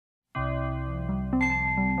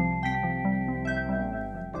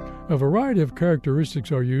A variety of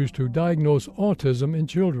characteristics are used to diagnose autism in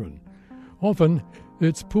children. Often,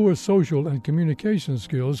 it's poor social and communication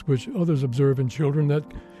skills which others observe in children that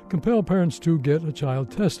compel parents to get a child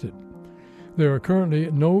tested. There are currently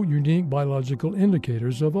no unique biological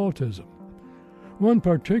indicators of autism. One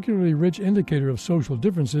particularly rich indicator of social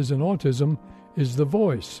differences in autism is the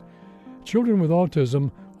voice. Children with autism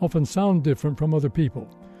often sound different from other people.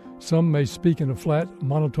 Some may speak in a flat,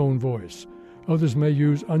 monotone voice. Others may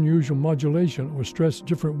use unusual modulation or stress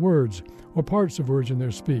different words or parts of words in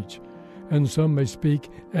their speech. And some may speak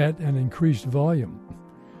at an increased volume.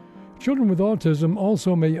 Children with autism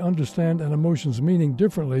also may understand an emotion's meaning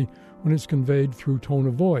differently when it's conveyed through tone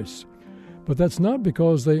of voice. But that's not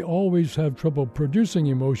because they always have trouble producing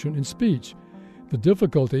emotion in speech. The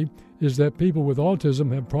difficulty is that people with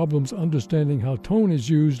autism have problems understanding how tone is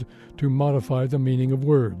used to modify the meaning of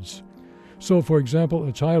words. So, for example,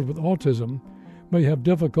 a child with autism may have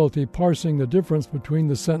difficulty parsing the difference between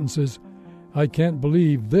the sentences, "I can't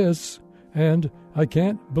believe this," and "I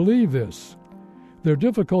can't believe this." Their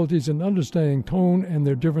difficulties in understanding tone and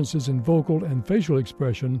their differences in vocal and facial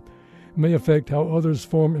expression may affect how others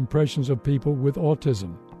form impressions of people with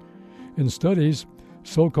autism. In studies,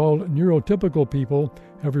 so-called neurotypical people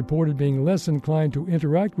have reported being less inclined to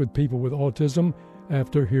interact with people with autism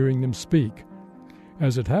after hearing them speak.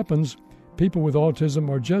 As it happens, people with autism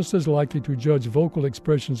are just as likely to judge vocal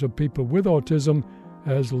expressions of people with autism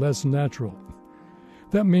as less natural.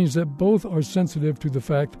 That means that both are sensitive to the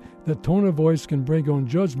fact that tone of voice can bring on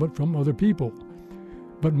judgment from other people.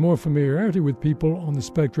 But more familiarity with people on the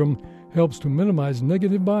spectrum helps to minimize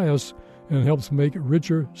negative bias and helps make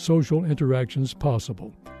richer social interactions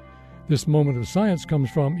possible. This moment of science comes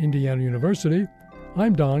from Indiana University.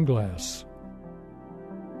 I'm Don Glass.